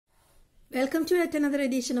Welcome to yet another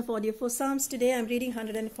edition of Audio for Psalms. Today I'm reading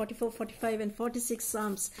 144, 45 and 46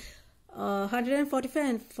 Psalms. 145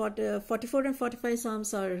 and 44 and 45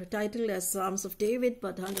 Psalms are titled as Psalms of David,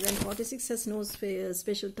 but 146 has no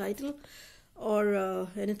special title or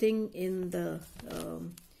anything in the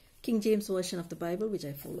King James Version of the Bible, which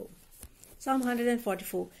I follow. Psalm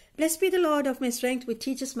 144. Blessed be the Lord of my strength, which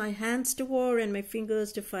teaches my hands to war and my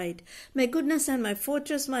fingers to fight. My goodness and my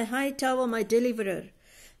fortress, my high tower, my deliverer.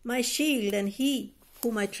 My shield and he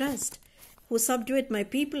whom I trust, who subdued my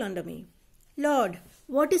people under me. Lord,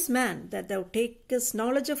 what is man, that thou takest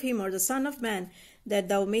knowledge of him, or the son of man, that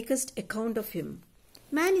thou makest account of him?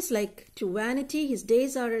 Man is like to vanity, his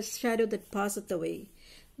days are as shadow that passeth away.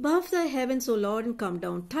 Buff thy heavens, O Lord, and come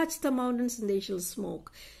down. Touch the mountains, and they shall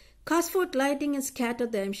smoke. Cast forth lightning, and scatter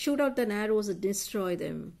them. Shoot out thine arrows, and destroy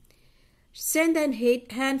them. Send thine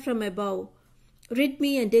hand from above. Rid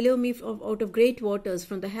me and deliver me out of great waters,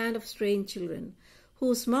 from the hand of strange children,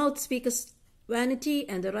 whose mouth speaketh vanity,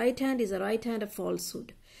 and the right hand is the right hand of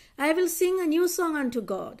falsehood. I will sing a new song unto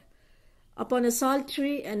God. Upon a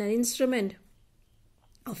psaltery and an instrument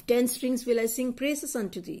of 10 strings will I sing praises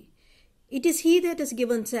unto thee. It is he that has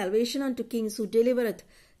given salvation unto kings, who delivereth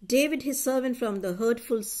David his servant from the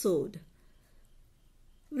hurtful sword.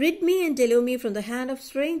 Rid me and deliver me from the hand of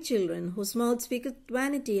strange children, whose mouth speaketh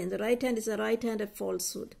vanity, and the right hand is the right hand of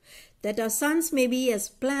falsehood, that our sons may be as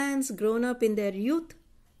plants grown up in their youth,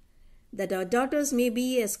 that our daughters may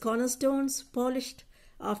be as cornerstones polished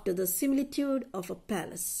after the similitude of a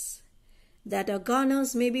palace, that our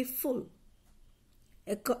garners may be full,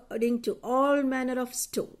 according to all manner of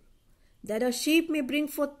store, that our sheep may bring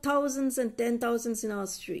forth thousands and 10,000s in our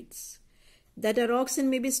streets, that our oxen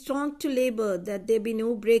may be strong to labor, that there be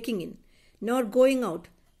no breaking in, nor going out,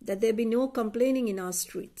 that there be no complaining in our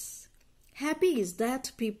streets. Happy is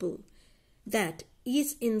that people that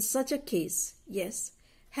is in such a case. Yes,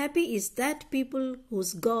 happy is that people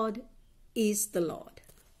whose God is the Lord.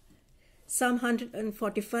 Psalm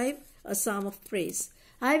 145, a psalm of praise.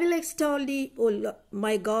 I will extol thee, O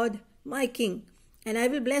my God, my King, and I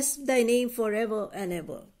will bless thy name forever and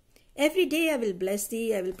ever. Every day I will bless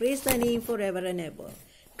thee, I will praise thy name forever and ever.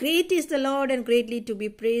 Great is the Lord, and greatly to be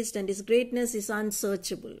praised, and his greatness is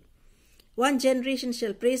unsearchable. One generation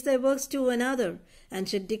shall praise thy works to another, and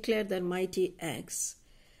shall declare thy mighty acts.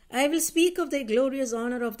 I will speak of thy glorious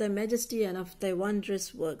honor, of thy majesty, and of thy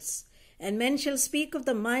wondrous works. And men shall speak of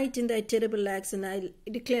the might in thy terrible acts, and I will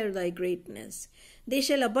declare thy greatness. They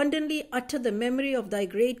shall abundantly utter the memory of thy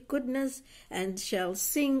great goodness, and shall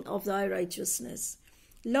sing of thy righteousness.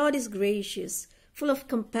 Lord is gracious, full of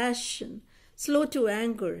compassion, slow to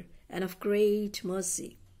anger, and of great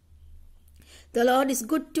mercy. The Lord is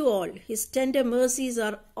good to all. His tender mercies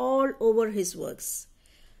are all over his works.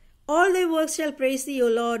 All thy works shall praise thee, O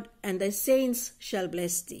Lord, and thy saints shall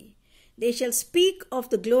bless thee. They shall speak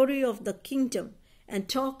of the glory of the kingdom, and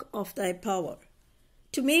talk of thy power,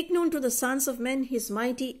 to make known to the sons of men his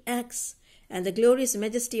mighty acts, and the glorious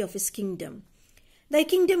majesty of his kingdom. Thy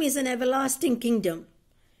kingdom is an everlasting kingdom.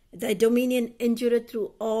 Thy dominion endureth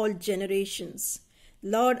through all generations.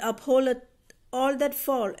 Lord upholdeth all that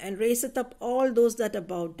fall, and raiseth up all those that are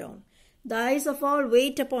bowed down. The eyes of all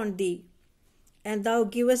wait upon thee, and thou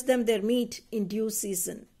givest them their meat in due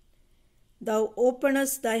season. Thou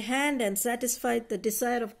openest thy hand, and satisfiest the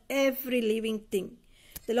desire of every living thing.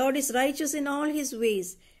 The Lord is righteous in all his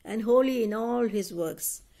ways, and holy in all his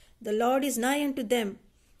works. The Lord is nigh unto them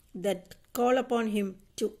that call upon him,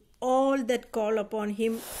 to all that call upon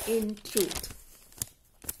him in truth.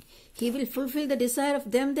 He will fulfill the desire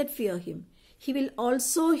of them that fear him. He will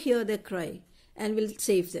also hear their cry, and will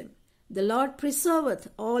save them. The Lord preserveth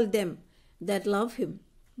all them that love him,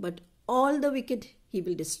 but all the wicked he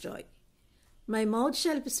will destroy. My mouth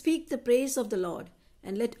shall speak the praise of the Lord,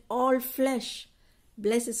 and let all flesh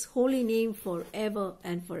bless his holy name forever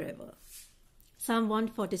and forever. Psalm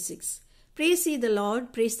 146. Praise ye the Lord,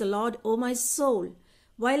 O my soul.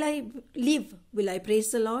 While I live, will I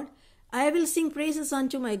praise the Lord? I will sing praises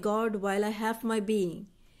unto my God while I have my being.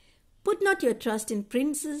 Put not your trust in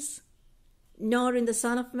princes, nor in the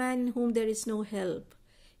Son of Man, in whom there is no help.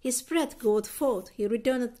 His breath goeth forth, he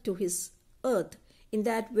returneth to his earth. In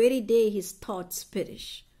that very day his thoughts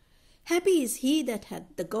perish. Happy is he that hath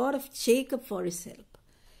the God of Jacob for his help,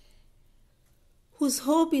 whose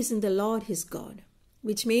hope is in the Lord his God,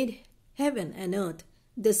 which made heaven and earth,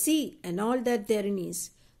 the sea and all that therein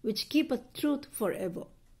is, which keepeth truth forever,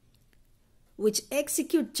 which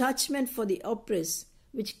execute judgment for the oppressed,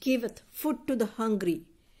 which giveth food to the hungry.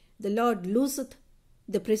 The Lord looseth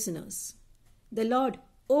the prisoners. The Lord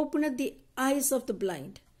openeth the eyes of the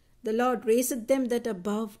blind. The Lord raiseth them that are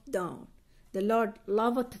bowed down. The Lord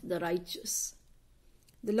loveth the righteous.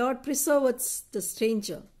 The Lord preserveth the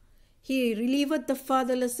stranger. He relieveth the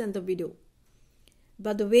fatherless and the widow.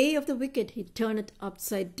 But the way of the wicked he turneth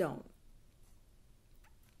upside down.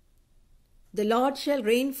 The Lord shall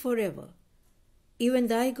reign forever, even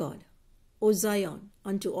thy God, O Zion,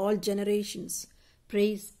 unto all generations.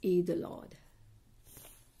 Praise ye the Lord.